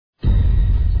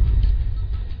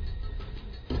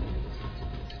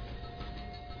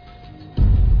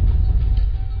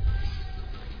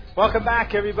Welcome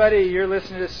back, everybody. You're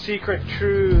listening to Secret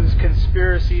Truths,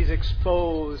 Conspiracies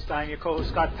Exposed. I'm your co-host,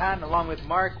 Scott Patton, along with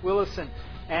Mark Willison.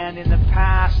 And in the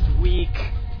past week,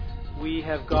 we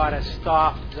have got to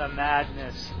stop the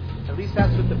madness. At least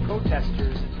that's what the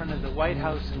protesters in front of the White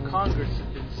House and Congress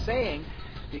have been saying,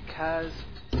 because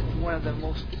one of the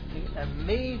most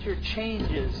major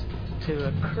changes to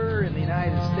occur in the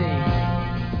United States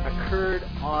occurred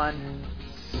on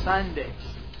Sunday.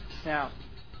 Now,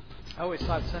 I always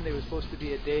thought Sunday was supposed to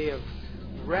be a day of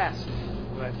rest,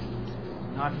 but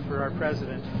not for our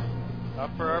president. Not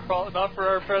for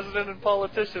our president and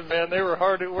politicians, man. They were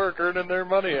hard at work earning their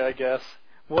money, I guess.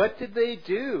 What did they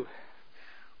do?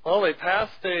 Well, they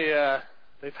passed a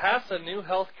new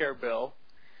health care bill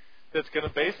that's going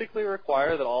to basically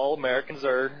require that all Americans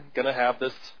are going to have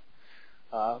this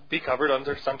be covered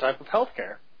under some type of health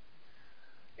care.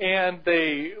 And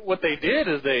what they did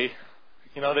is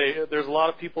there's a lot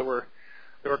of people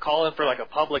who were calling for like a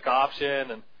public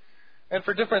option and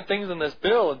for different things in this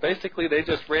bill, and basically they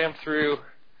just rammed through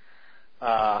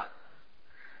almost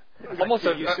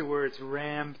a use of words,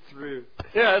 rammed through.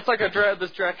 Yeah, it's like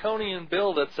this draconian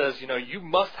bill that says, you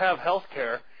must have health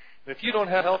care. And if you don't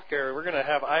have health care, we're going to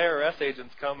have IRS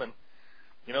agents come and,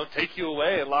 take you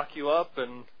away and lock you up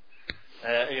and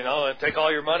take all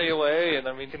your money away. And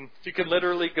I mean, you can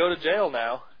literally go to jail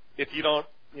now if you don't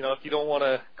want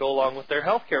to go along with their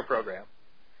health care program.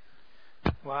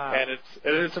 Wow. And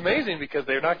it's amazing because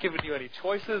they're not giving you any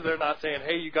choices. They're not saying,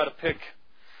 hey, you got to pick,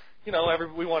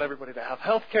 we want everybody to have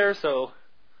health care, so,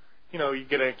 you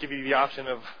get to give you the option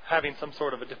of having some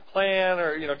sort of a different plan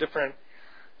or,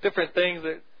 different things.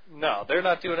 No, they're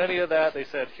not doing any of that. They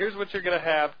said, here's what you're going to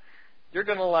have. You're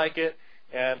going to like it.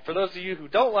 And for those of you who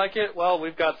don't like it, well,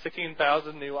 we've got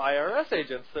 16,000 new IRS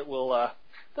agents that will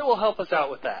help us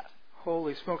out with that.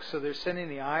 Holy smokes. So they're sending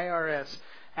the IRS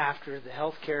after the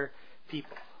healthcare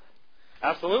people.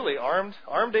 Absolutely. Armed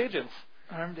agents.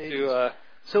 Armed agents.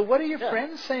 So what are your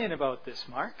friends saying about this,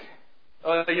 Mark?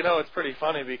 It's pretty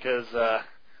funny because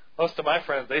most of my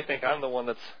friends, they think I'm the one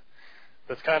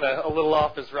that's kind of a little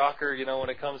off his rocker, when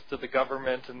it comes to the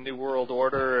government and New World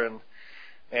Order and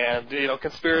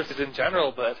conspiracies in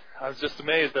general. But I was just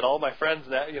amazed that all my friends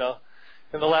that,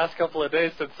 in the last couple of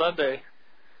days since Sunday,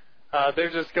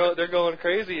 they're going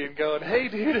crazy and going, hey,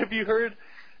 dude, have you heard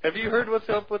what's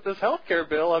up with this health care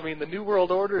bill? I mean, the New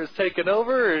World Order is taking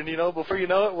over, and before you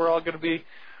know it,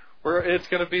 it's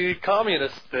going to be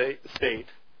communist state.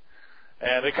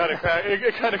 And it kind of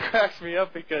cracks me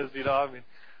up because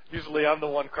usually I'm the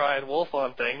one crying wolf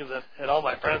on things, and all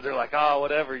my friends are like,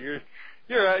 whatever, you're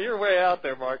way out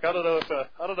there, Mark. I don't know if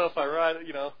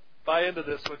I buy into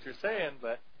this what you're saying,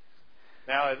 but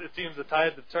now it seems the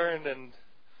tide has turned, and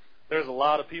there's a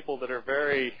lot of people that are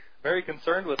very, very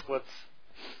concerned with what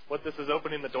this is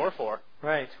opening the door for.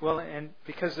 Right. Well, and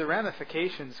because the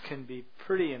ramifications can be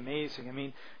pretty amazing. I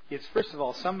mean, it's first of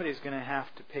all, somebody's going to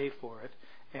have to pay for it.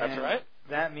 And that's right.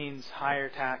 That means higher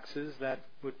taxes. That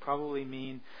would probably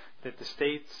mean that the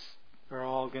states are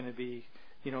all going to be,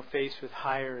 faced with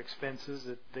higher expenses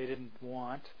that they didn't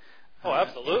want. Oh,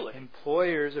 absolutely.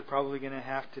 Employers are probably going to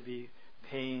have to be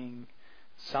paying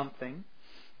something.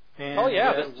 And we're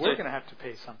going to have to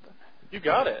pay something. You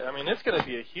got it. I mean, it's going to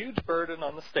be a huge burden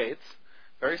on the states,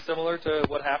 very similar to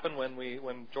what happened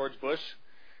when George Bush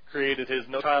created his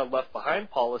No Child Left Behind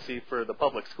policy for the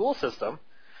public school system,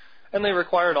 and they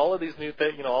required all of these new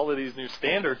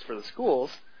standards for the schools,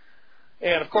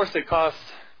 and of course it cost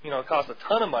a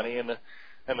ton of money, and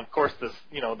of course the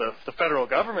federal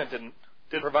government didn't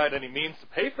provide any means to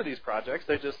pay for these projects.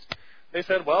 They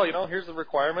said, well, here's the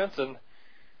requirements, and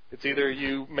it's either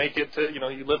you make it to,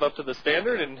 you live up to the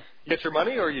standard and you get your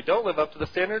money, or you don't live up to the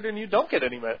standard and you don't get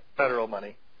any federal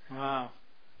money. Wow.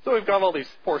 So we've got all these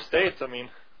poor states. I mean,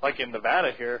 like in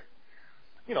Nevada here,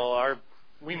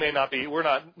 we're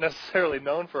not necessarily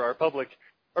known for our public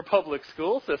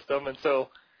school system, and so,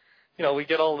 we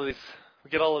get all of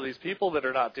these people that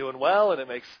are not doing well, and it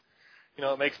makes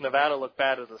Nevada look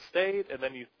bad as a state, and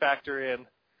then you factor in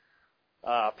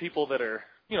people that are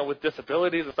with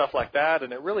disabilities and stuff like that,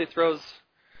 and it really throws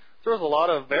a lot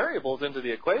of variables into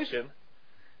the equation,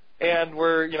 and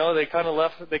they kind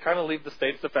of leave the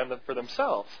states to fend for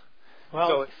themselves. Well,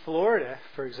 so Florida,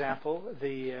 for example,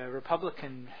 the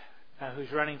Republican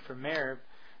who's running for mayor,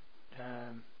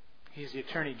 he's the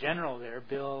Attorney General there,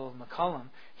 Bill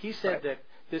McCollum. He said right. that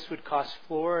this would cost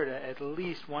Florida at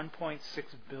least $1.6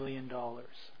 billion.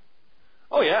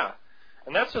 Oh yeah,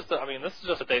 and that's just this is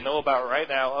just what they know about right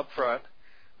now up front,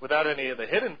 without any of the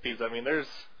hidden fees. I mean, this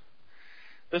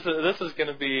is going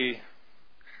to be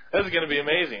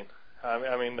amazing.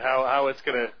 I mean, how it's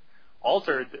going to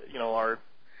altered,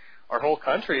 our whole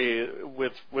country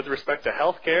with respect to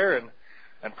healthcare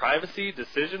and privacy,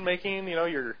 decision making.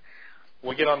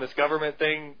 We get on this government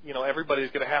thing, everybody's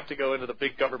going to have to go into the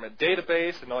big government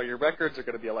database, and all your records are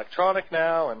going to be electronic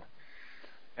now,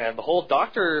 and the whole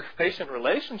doctor-patient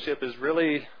relationship is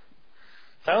really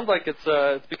sounds like it's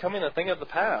becoming a thing of the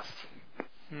past.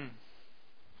 And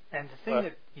the thing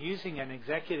that using an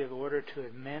executive order to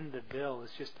amend the bill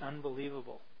is just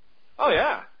unbelievable. Oh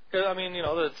yeah, 'cause,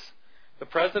 that's the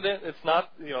president. It's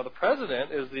not, the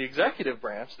president is the executive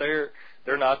branch. They're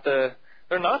not the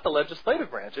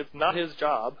legislative branch. It's not his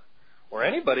job, or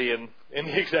anybody in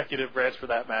the executive branch for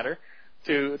that matter,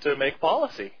 to make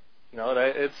policy.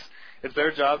 It's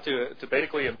their job to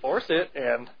basically enforce it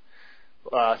and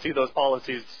see those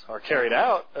policies are carried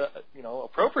out,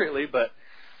 appropriately. But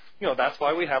that's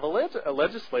why we have a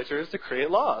legislature, is to create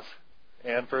laws,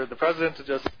 and for the president to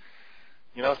just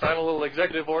sign a little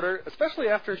executive order, especially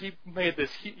after he made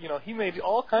he made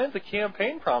all kinds of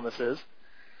campaign promises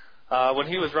when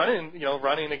he was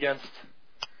running against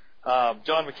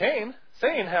John McCain,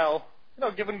 saying how,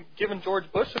 giving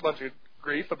George Bush a bunch of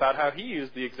grief about how he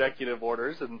used the executive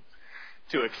orders and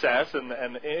to excess and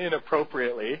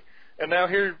inappropriately, and now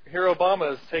here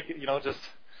Obama is just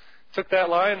took that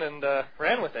line and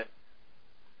ran with it.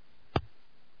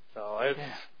 So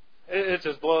it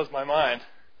just blows my mind.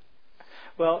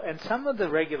 Well, and some of the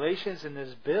regulations in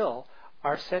this bill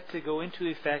are set to go into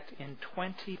effect in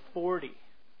 2040.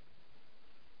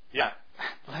 Yeah.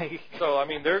 So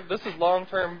this is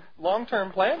long-term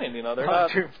planning. They're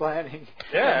long-term planning.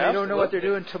 Yeah, they don't know what they're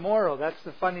doing tomorrow. That's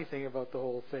the funny thing about the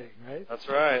whole thing, right? That's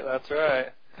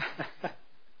right.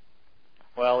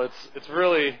 Well, it's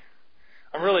really,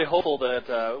 I'm really hopeful that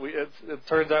it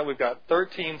turns out we've got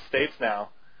 13 states now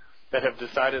that have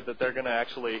decided that they're going to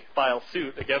actually file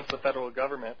suit against the federal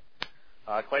government,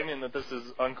 claiming that this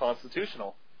is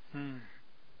unconstitutional.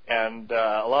 And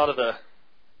a lot of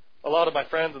my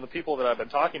friends and the people that I've been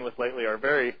talking with lately are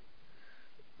very,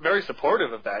 very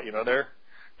supportive of that.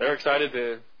 They're excited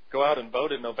to go out and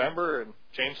vote in November and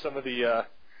change out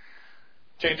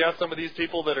some of these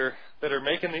people that are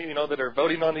making that are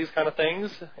voting on these kind of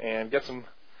things, and get some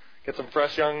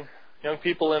fresh young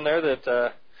people in there that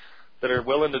are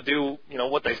willing to do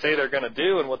what they say they're going to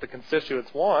do and what the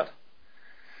constituents want.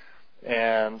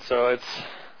 And so it's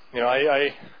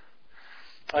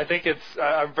I think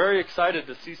I'm very excited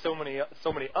to see so many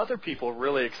other people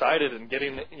really excited and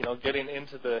getting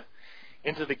into the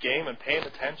game and paying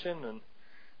attention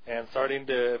and starting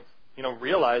to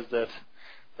realize that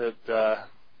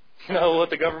what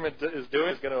the government is doing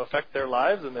is going to affect their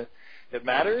lives, and it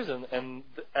matters, and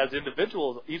as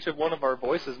individuals, each of one of our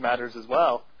voices matters as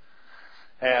well.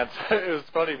 And it was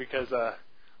funny because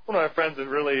one of my friends that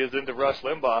really is into Rush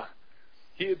Limbaugh,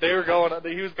 he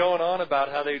was going on about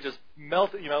how they just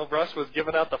melted. Rush was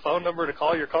giving out the phone number to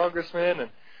call your congressman, and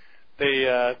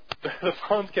the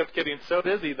phones kept getting so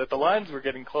busy that the lines were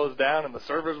getting closed down and the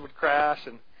servers would crash,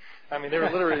 and they were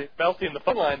literally melting the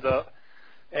phone lines up.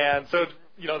 And so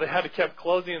they had to keep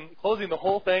closing the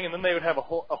whole thing, and then they would have a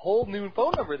whole new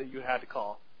phone number that you had to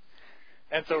call.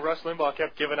 And so Rush Limbaugh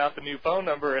kept giving out the new phone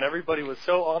number, and everybody was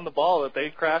so on the ball that they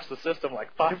crashed the system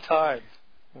like 5 times.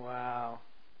 Wow.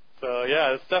 So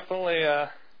yeah,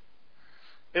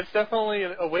 it's definitely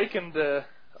awakened a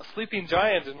sleeping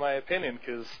giant, in my opinion,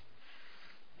 because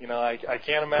I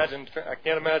can't imagine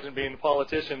being a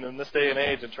politician in this day and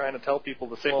age and trying to tell people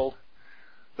the same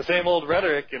old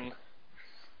rhetoric. And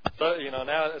so,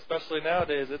 now, especially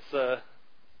nowadays, it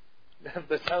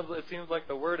seems like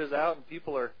the word is out and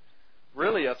people are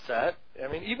really upset.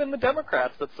 Even the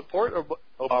Democrats that support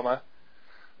Obama,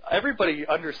 everybody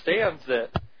understands that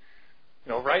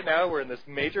right now we're in this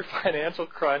major financial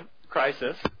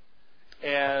crisis,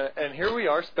 and here we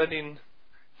are spending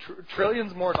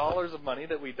trillions more dollars of money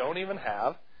that we don't even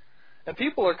have, and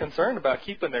people are concerned about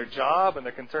keeping their job, and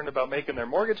they're concerned about making their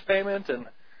mortgage payment, and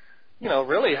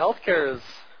really healthcare is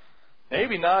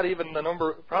maybe not even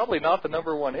probably not the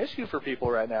number one issue for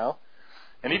people right now.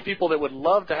 And even people that would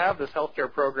love to have this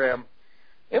healthcare program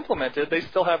implemented, they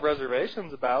still have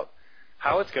reservations about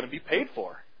how it's going to be paid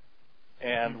for.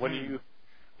 And when you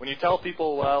tell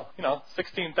people, well,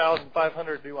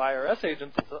 16,500 new IRS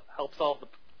agents will help solve the,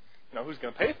 who's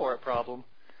going to pay for it problem.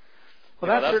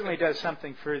 Well, that certainly does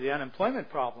something for the unemployment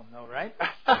problem, though, right?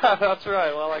 That's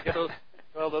right. Well, I guess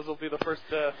those will be the first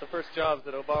jobs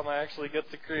that Obama actually gets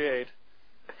to create.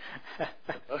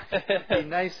 It'd be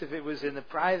nice if it was in the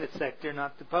private sector,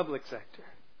 not the public sector.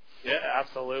 Yeah,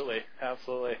 absolutely.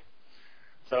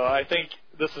 So I think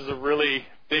this is a really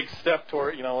big step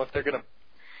toward, if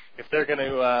they're going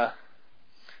to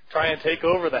try and take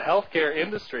over the healthcare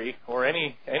industry or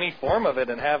any form of it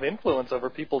and have influence over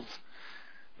people's,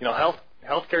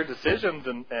 healthcare decisions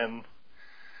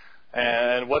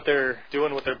and what they're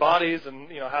doing with their bodies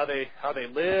and how they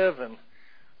live, and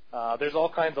there's all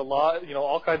kinds of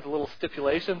all kinds of little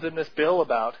stipulations in this bill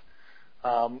about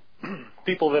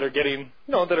people that are getting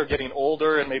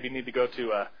older and maybe need to go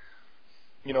to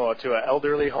to an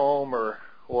elderly home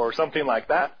or something like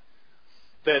that.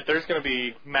 That there's going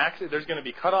to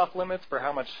be cutoff limits for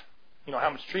how much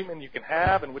treatment you can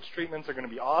have and which treatments are going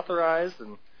to be authorized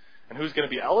and who's going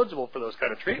to be eligible for those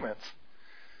kind of treatments.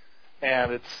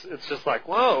 And it's just like,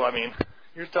 whoa, I mean,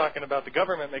 you're talking about the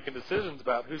government making decisions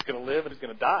about who's going to live and who's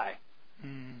going to die.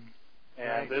 And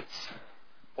right.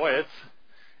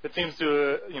 it seems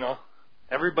to,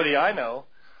 everybody I know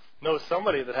knows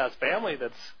somebody that has family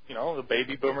that's, the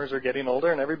baby boomers are getting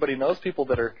older, and everybody knows people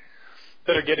that are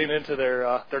getting into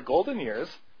their golden years.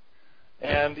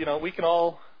 And, we can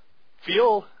all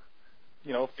feel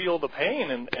the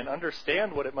pain and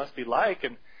understand what it must be like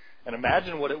and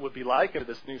imagine what it would be like in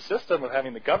this new system of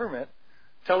having the government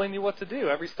telling you what to do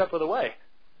every step of the way.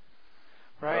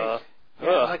 Right.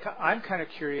 I'm kind of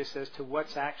curious as to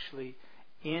what's actually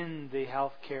in the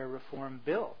healthcare reform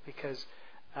bill, because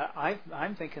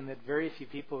I'm thinking that very few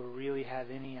people really have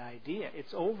any idea.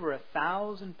 It's over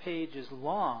 1,000 pages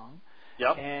long,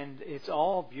 yep. And it's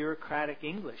all bureaucratic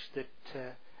English that,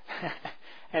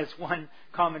 as one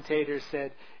commentator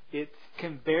said, it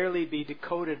can barely be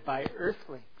decoded by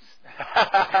earthlings.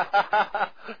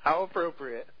 How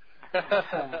appropriate.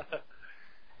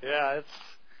 Yeah,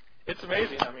 it's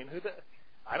amazing. I mean,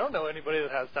 I don't know anybody that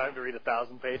has time to read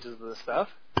 1,000 pages of this stuff.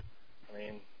 I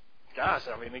mean, gosh,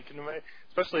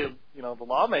 especially the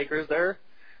lawmakers. They're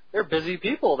busy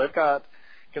people. They've got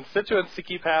constituents to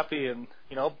keep happy, and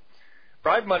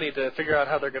bribe money to figure out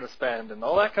how they're going to spend, and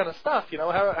all that kind of stuff.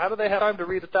 How do they have time to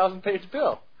read a 1,000-page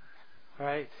bill?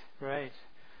 Right.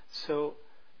 So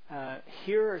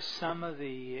here are some of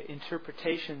the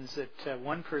interpretations that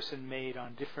one person made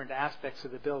on different aspects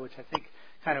of the bill, which I think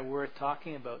kind of worth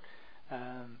talking about.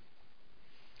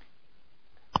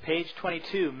 Page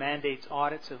 22 mandates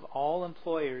audits of all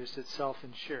employers that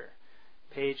self-insure.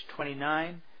 Page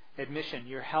 29, admission,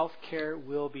 your health care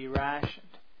will be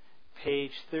rationed.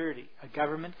 Page 30, a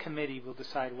government committee will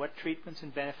decide what treatments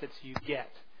and benefits you get.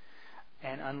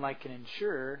 And unlike an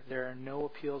insurer, there are no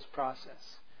appeals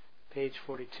process. Page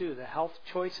 42, the Health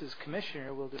Choices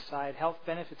Commissioner will decide health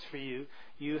benefits for you.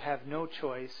 You have no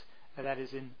choice, that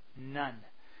is in none.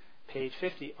 Page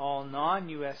 50, all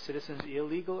non-U.S. citizens,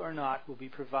 illegal or not, will be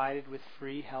provided with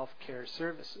free health care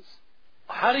services.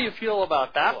 How do you feel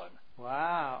about that one?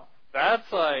 Wow. That's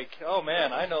like, oh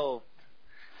man, I know,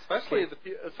 especially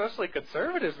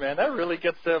conservatives, man, that really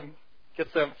gets them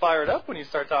fired up when you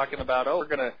start talking about,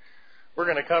 we're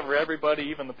gonna cover everybody,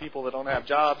 even the people that don't have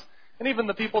jobs, and even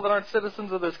the people that aren't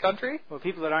citizens of this country. Well,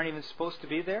 people that aren't even supposed to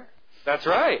be there? That's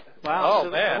right. Wow. Oh, so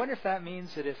man. I wonder if that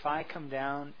means that if I come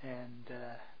down and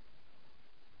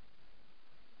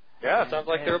yeah, it sounds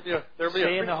like there'll be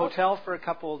stay in the hotel for a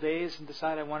couple of days and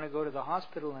decide I want to go to the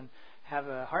hospital and have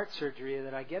a heart surgery,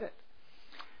 that I get it.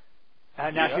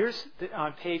 Now here's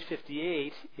on page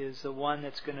 58 is the one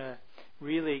that's going to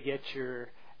really get your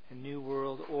New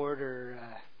World Order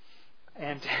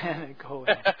antenna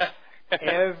going.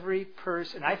 Every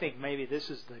person, I think maybe this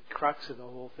is the crux of the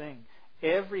whole thing,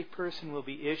 every person will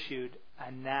be issued a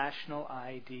national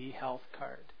ID health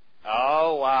card.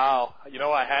 Oh, wow.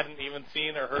 I hadn't even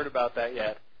seen or heard about that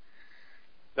yet.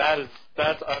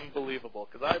 That's unbelievable,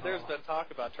 because there's been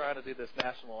talk about trying to do this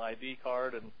national ID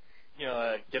card and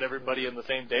get everybody in the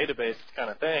same database kind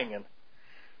of thing, and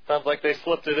sounds like they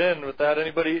slipped it in without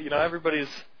anybody.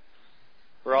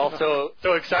 We're all so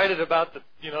excited about the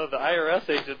IRS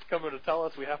agents coming to tell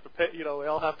us we have to pay. We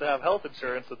all have to have health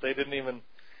insurance, that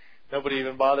nobody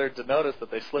even bothered to notice that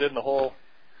they slid in the whole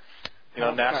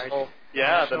national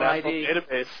national ID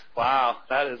database. Wow,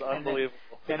 that is unbelievable.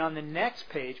 Then on the next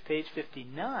page, page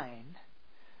 59,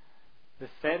 the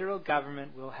federal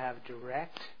government will have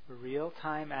direct,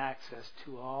 real-time access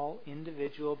to all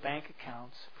individual bank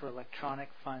accounts for electronic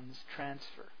funds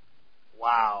transfer.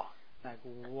 Wow. Like,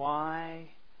 why?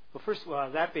 Well, first of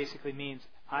all, that basically means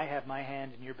I have my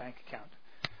hand in your bank account.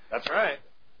 That's right.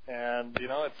 And it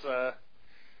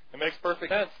makes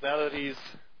perfect sense now that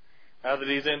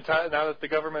the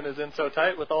government is in so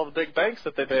tight with all the big banks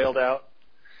that they bailed out.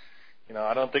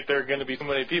 I don't think there are going to be too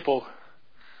many people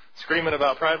screaming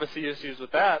about privacy issues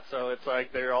with that. So it's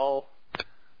like they all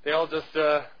just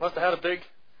must have had a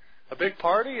big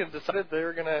party and decided they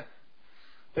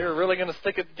were really gonna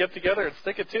get together and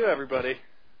stick it to everybody.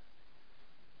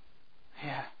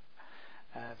 Yeah.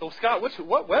 So Scott,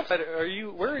 what website are you?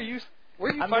 Where are you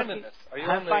finding this?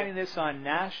 I'm finding this on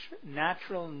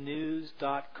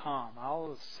naturalnews.com.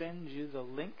 I'll send you the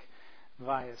link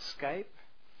via Skype.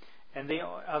 And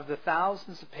of the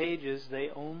thousands of pages, they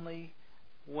only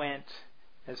went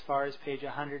as far as page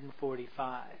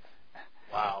 145.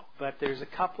 Wow. But there's a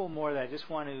couple more that I just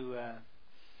want to...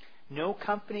 no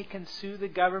company can sue the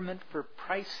government for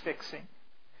price fixing.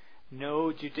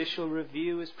 No judicial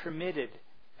review is permitted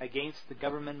against the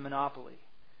government monopoly.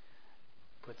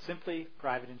 Put simply,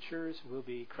 private insurers will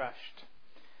be crushed.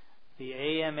 The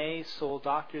AMA sold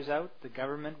doctors out. The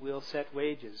government will set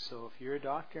wages. So if you're a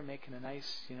doctor making a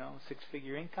nice,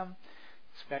 six-figure income,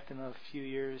 expect in a few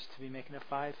years to be making a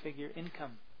five-figure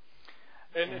income.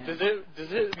 And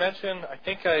does it mention? I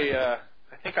think I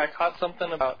caught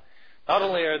something about. Not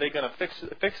only are they going to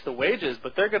fix the wages,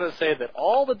 but they're going to say that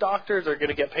all the doctors are going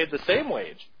to get paid the same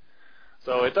wage.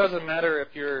 So it doesn't matter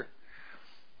if you're,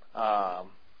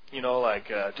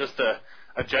 just a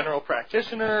general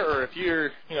practitioner, or if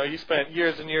you're, you spent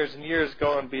years and years and years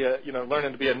going to be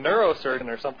learning to be a neurosurgeon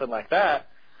or something like that.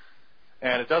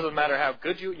 And it doesn't matter how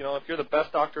good if you're the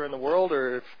best doctor in the world,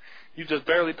 or if you just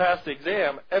barely passed the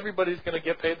exam, everybody's going to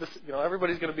get paid this.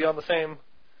 Everybody's going to be on the same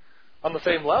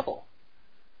level.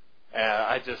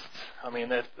 And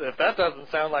if that doesn't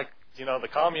sound like the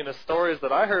communist stories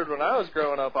that I heard when I was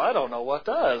growing up, I don't know what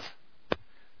does.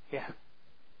 Yeah.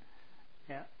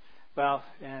 Well,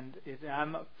 and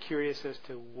I'm curious as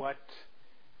to what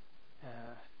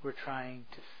we're trying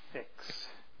to fix.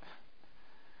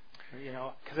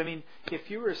 Because if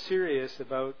you were serious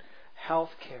about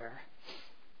health care,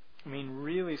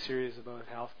 really serious about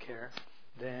health care,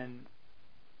 then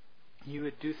you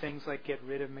would do things like get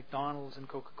rid of McDonald's and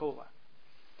Coca-Cola.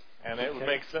 And it would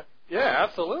make sense. Yeah,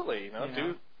 absolutely.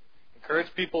 To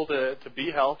encourage people to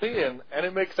be healthy, and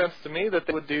it makes sense to me that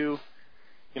they would do.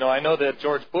 I know that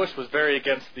George Bush was very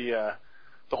against the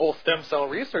whole stem cell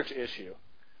research issue,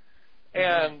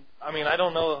 and I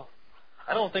don't know.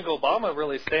 I don't think Obama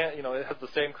really has the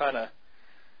same kind of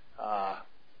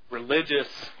religious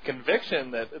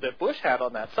conviction that Bush had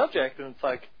on that subject. And it's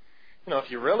like,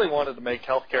 if you really wanted to make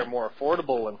healthcare more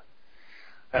affordable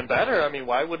and better,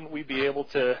 why wouldn't we be able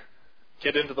to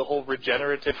get into the whole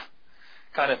regenerative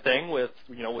kind of thing with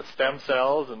stem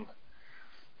cells and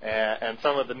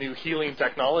some of the new healing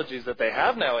technologies that they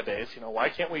have nowadays? Why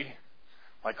couldn't we?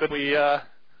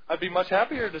 I'd be much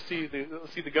happier to see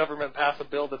the government pass a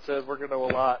bill that says we're going to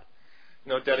allot,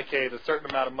 dedicate a certain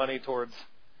amount of money towards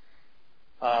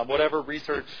whatever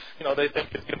research they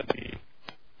think is going to be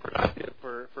productive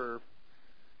for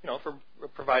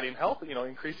providing health,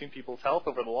 increasing people's health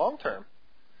over the long term.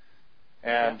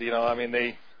 And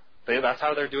they that's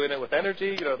how they're doing it with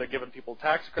energy. They're giving people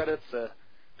tax credits to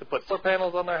put solar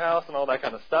panels on their house and all that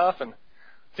kind of stuff. And it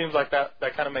seems like that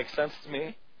kind of makes sense to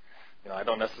me. I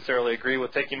don't necessarily agree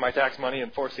with taking my tax money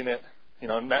and forcing it,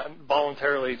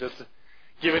 voluntarily just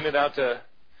giving it out to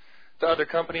other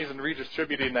companies and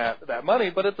redistributing that money.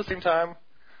 But at the same time,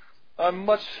 I'm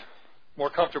much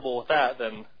more comfortable with that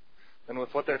than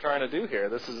with what they're trying to do here.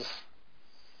 This is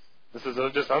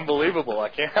just unbelievable. I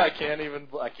can't even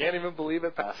believe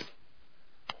it passed.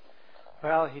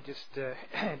 Well, he just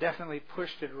definitely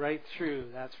pushed it right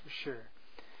through. That's for sure.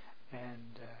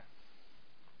 And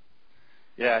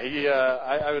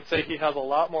I would say he has a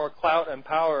lot more clout and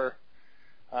power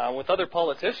with other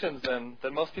politicians than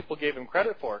most people gave him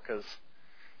credit for. Because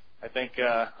I think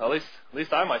at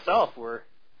least I myself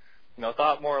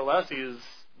thought more or less he is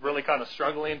really kind of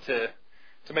struggling to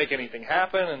make anything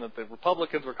happen, and that the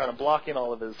Republicans were kind of blocking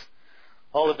all of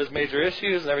his major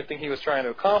issues and everything he was trying to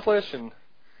accomplish. And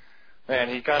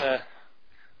he kind of,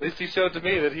 at least he showed to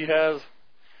me that he has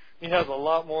a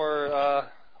lot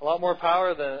more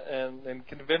power and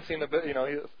convincing,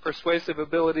 persuasive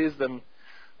abilities than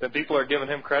people are giving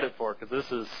him credit for.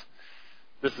 Because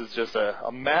this is just a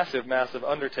massive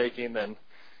undertaking, and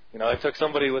it took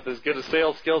somebody with as good a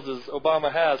sales skills as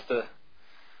Obama has to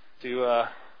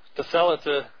sell it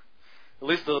to, at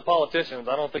least to the politicians.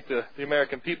 I don't think the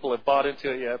American people have bought into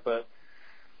it yet, but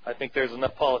I think there's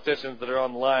enough politicians that are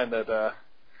on the line that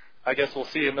I guess we'll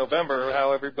see in November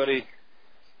how everybody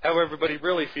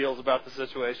really feels about the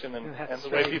situation and the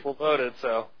way people voted.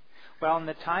 So, well, and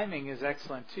the timing is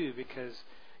excellent too, because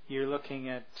you're looking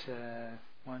at April,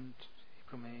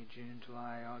 May, June,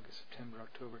 July, August, September,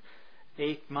 October,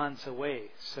 8 months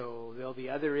away. So there'll be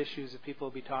other issues that people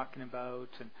will be talking about,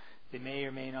 and they may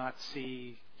or may not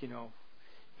see,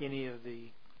 any of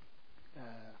the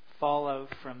fallout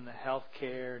from the health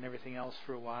care and everything else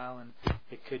for a while, and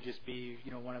it could just be,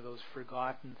 one of those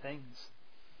forgotten things.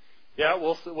 Yeah,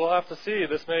 we'll have to see.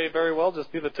 This may very well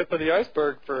just be the tip of the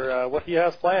iceberg for what he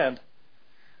has planned.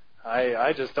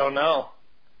 I just don't know.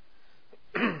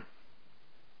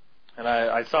 And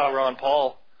I saw Ron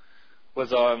Paul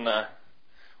was on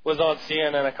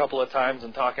CNN a couple of times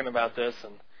and talking about this,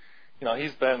 and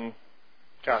he's been,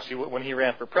 when he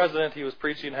ran for president, he was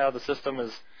preaching how the system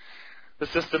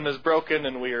is broken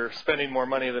and we are spending more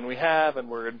money than we have, and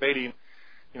we're invading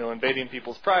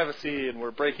people's privacy, and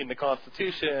we're breaking the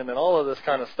Constitution and all of this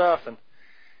kind of stuff. And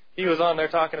he was on there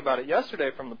talking about it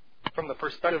yesterday from the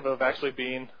perspective of actually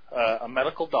being a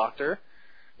medical doctor,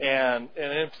 and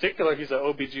in particular, he's an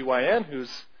OBGYN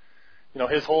who's,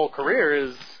 his whole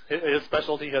career his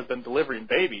specialty has been delivering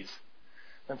babies.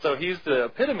 And so he's the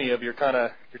epitome of your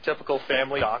typical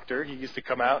family doctor. He used to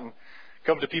come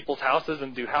to people's houses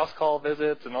and do house call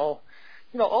visits and all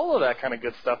of that kind of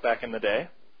good stuff back in the day.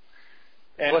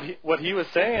 And what he was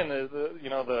saying is,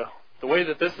 the way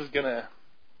that this is going to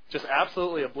just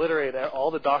absolutely obliterate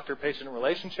all the doctor-patient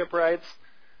relationship rights,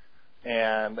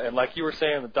 and like you were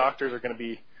saying, the doctors are going to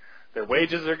be, their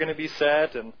wages are going to be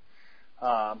set, and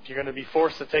you're going to be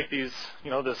forced to take these,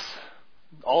 to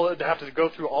have to go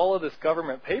through all of this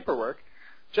government paperwork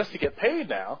just to get paid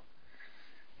now.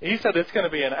 He said it's going to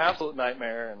be an absolute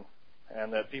nightmare,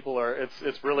 and that people are,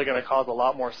 it's really going to cause a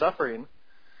lot more suffering.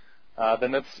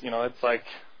 Then it's like...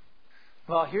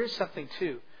 Well, here's something,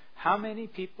 too. How many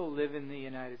people live in the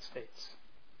United States?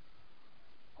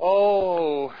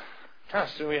 Oh,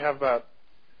 gosh, do we have about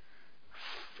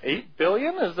 8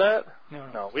 billion? Is that?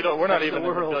 No, we don't. We're not even the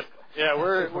world. Yeah,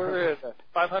 we're at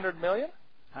 500 million?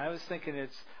 I was thinking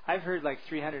I've heard like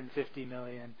 350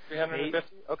 million.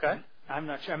 350? Okay. I'm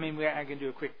not sure. I mean, I can do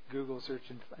a quick Google search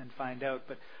and find out,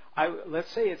 but let's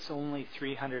say it's only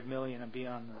 300 million and be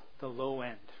on the low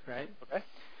end, right? Okay.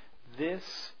 This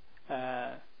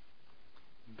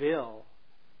bill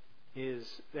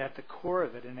is at the core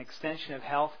of it an extension of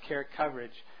health care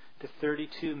coverage to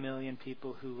 32 million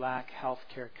people who lack health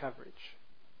care coverage.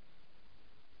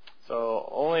 So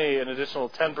only an additional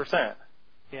 10%.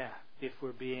 Yeah, if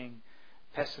we're being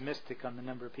pessimistic on the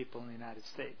number of people in the United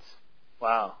States.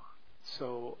 Wow.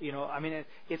 So,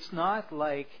 it's not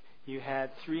like you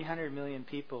had 300 million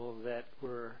people that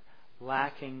were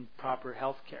lacking proper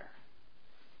health care.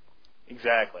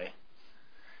 Exactly.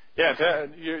 Yeah,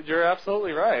 you're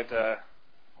absolutely right.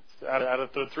 Out of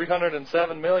the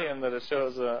 307 million that it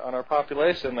shows on our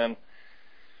population, then,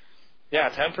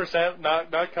 10%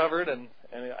 not covered, and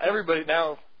everybody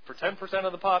now, for 10%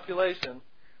 of the population,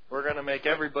 we're going to make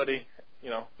everybody,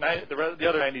 the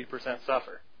other 90%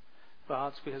 suffer. Well,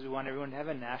 it's because we want everyone to have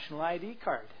a national ID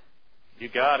card. You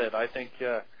got it. I think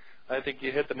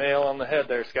you hit the nail on the head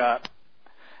there, Scott.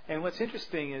 And what's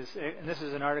interesting is, and this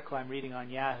is an article I'm reading on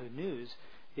Yahoo News,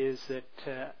 is that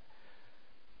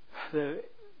the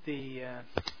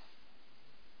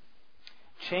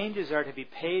changes are to be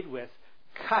paid with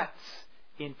cuts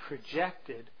in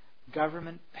projected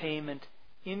government payment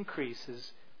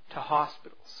increases to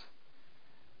hospitals,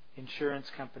 insurance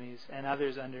companies, and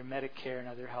others under Medicare and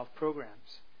other health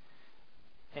programs.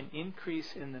 An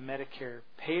increase in the Medicare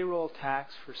payroll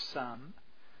tax for some,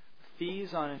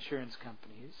 fees on insurance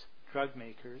companies, drug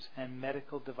makers, and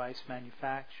medical device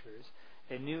manufacturers,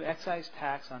 a new excise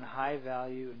tax on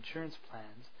high-value insurance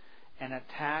plans, and a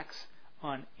tax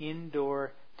on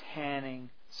indoor tanning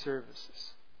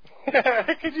services.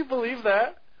 Could you believe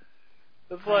that?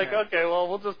 It's like, okay, well,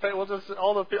 we'll just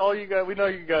all you guys, we know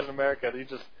you guys in America, you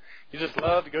just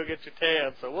love to go get your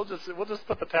tan, so we'll just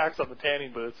put the tax on the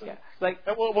tanning booths. And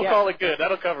we'll call it good.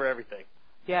 That'll cover everything.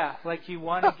 Yeah, like you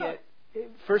want to get.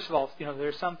 First of all, there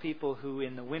are some people who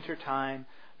in the winter time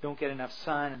don't get enough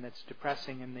sun, and it's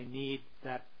depressing, and they need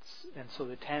that, and so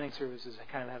the tanning services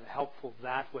kind of have helpful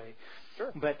that way.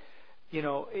 Sure. But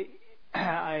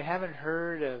I haven't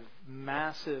heard of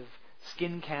massive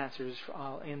skin cancers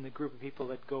in the group of people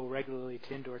that go regularly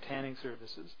to indoor tanning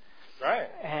services. Right.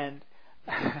 And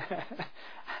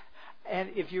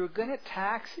if you're going to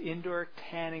tax indoor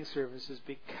tanning services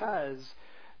because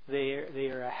they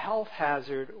are a health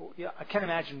hazard, I can't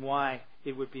imagine why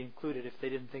it would be included if they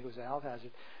didn't think it was a health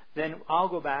hazard, then I'll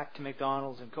go back to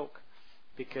McDonald's and Coke.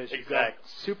 Because you've got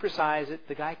to supersize it.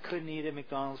 The guy couldn't eat at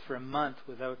McDonald's for a month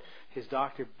without his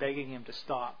doctor begging him to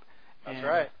stop. That's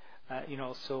right.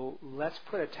 So let's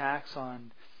put a tax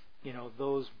on,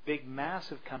 those big,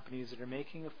 massive companies that are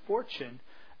making a fortune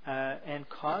and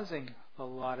causing a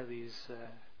lot of these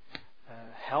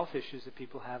health issues that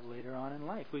people have later on in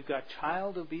life. We've got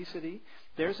child obesity.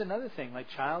 There's another thing, like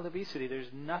child obesity.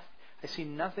 I see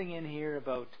nothing in here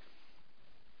about,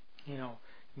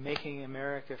 making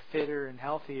America fitter and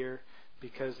healthier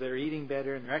because they're eating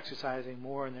better and they're exercising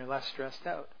more and they're less stressed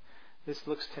out. This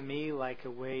looks to me like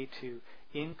a way to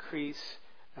increase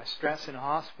stress in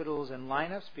hospitals and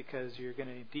lineups, because you're going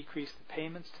to decrease the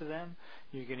payments to them.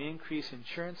 You're going to increase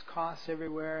insurance costs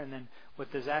everywhere, and then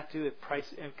what does that do? It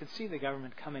price. And you can see the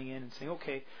government coming in and saying,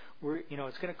 okay,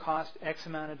 it's going to cost X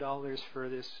amount of dollars for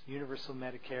this universal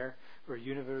Medicare or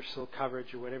universal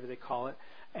coverage or whatever they call it,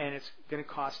 and it's going to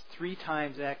cost 3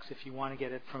 times X if you want to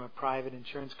get it from a private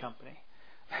insurance company,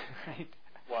 right?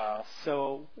 Wow.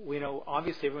 So,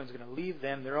 obviously everyone's going to leave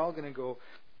them. They're all going to go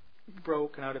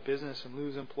broke and out of business and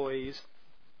lose employees.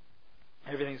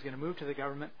 Everything's going to move to the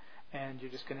government, and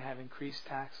you're just going to have increased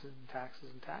taxes and taxes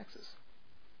and taxes.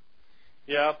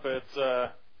 Yeah, but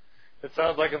it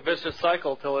sounds like a vicious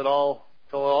cycle till it all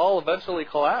eventually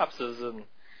collapses. And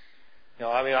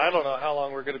I don't know how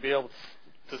long we're going to be able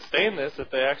to sustain this if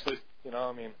they actually,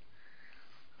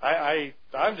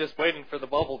 I'm just waiting for the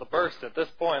bubble to burst at this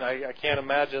point. I can't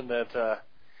imagine that.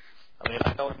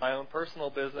 I know in my own personal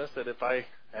business that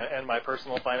and my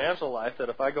personal financial life, that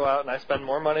if I go out and I spend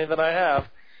more money than I have,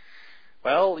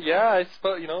 well, yeah, I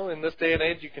suppose, in this day and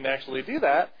age you can actually do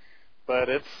that, but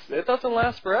it doesn't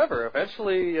last forever.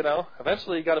 Eventually, you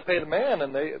got to pay the man,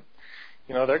 and they're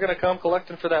going to come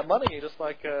collecting for that money, just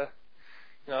like,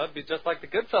 it'd be just like the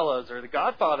Goodfellas or the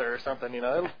Godfather or something,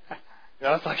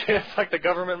 It's like the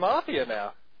government mafia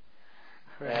now.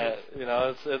 Right.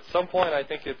 At some point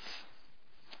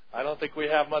I don't think we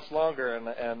have much longer,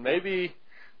 and maybe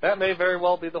that may very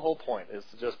well be the whole point, is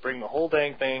to just bring the whole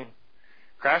dang thing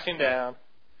crashing down.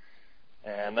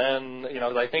 And then,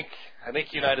 I think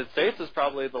United States is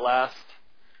probably the last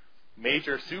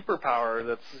major superpower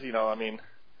that's,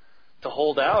 to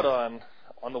hold out on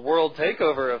the world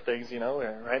takeover of things.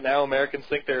 Right now Americans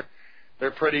think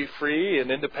they're pretty free and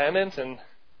independent and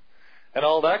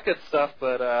all that good stuff,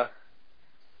 but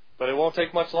it won't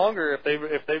take much longer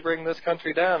if they bring this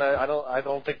country down. I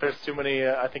don't think there's too many.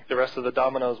 I think the rest of the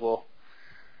dominoes will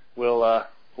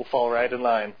fall right in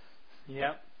line.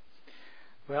 Yeah.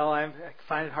 Well, I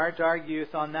find it hard to argue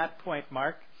on that point,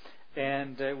 Mark.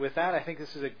 And with that, I think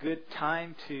this is a good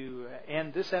time to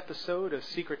end this episode of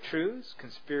Secret Truths,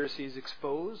 Conspiracies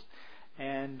Exposed.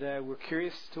 And we're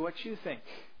curious to what you think.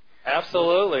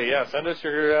 Absolutely, yeah. Send us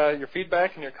your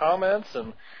feedback and your comments,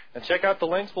 and check out the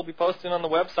links we'll be posting on the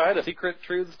website at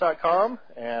secrettruths.com,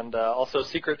 and also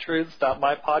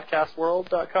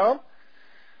secrettruths.mypodcastworld.com.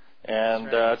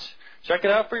 And right. Check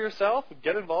it out for yourself, and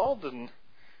get involved, and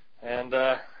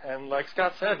like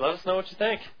Scott said, let us know what you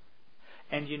think.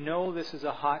 And this is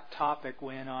a hot topic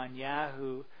when on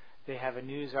Yahoo they have a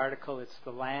news article. It's the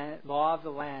Law of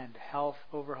the Land Health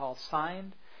Overhaul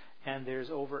signed. And there's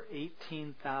over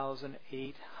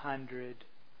 18,800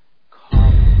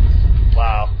 comments.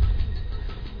 Wow.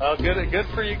 Well, good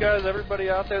for you guys, everybody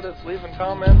out there that's leaving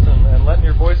comments and letting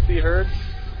your voice be heard.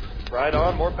 Right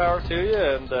on, more power to you,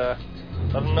 and let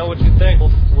them know what you think.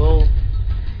 We'll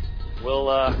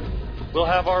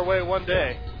have our way one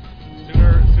day,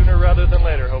 sooner rather than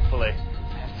later, hopefully.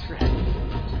 That's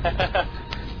right.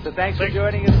 So thanks for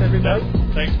joining us, everybody.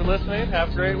 Thanks for listening. Have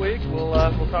a great week. We'll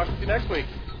talk to you next week.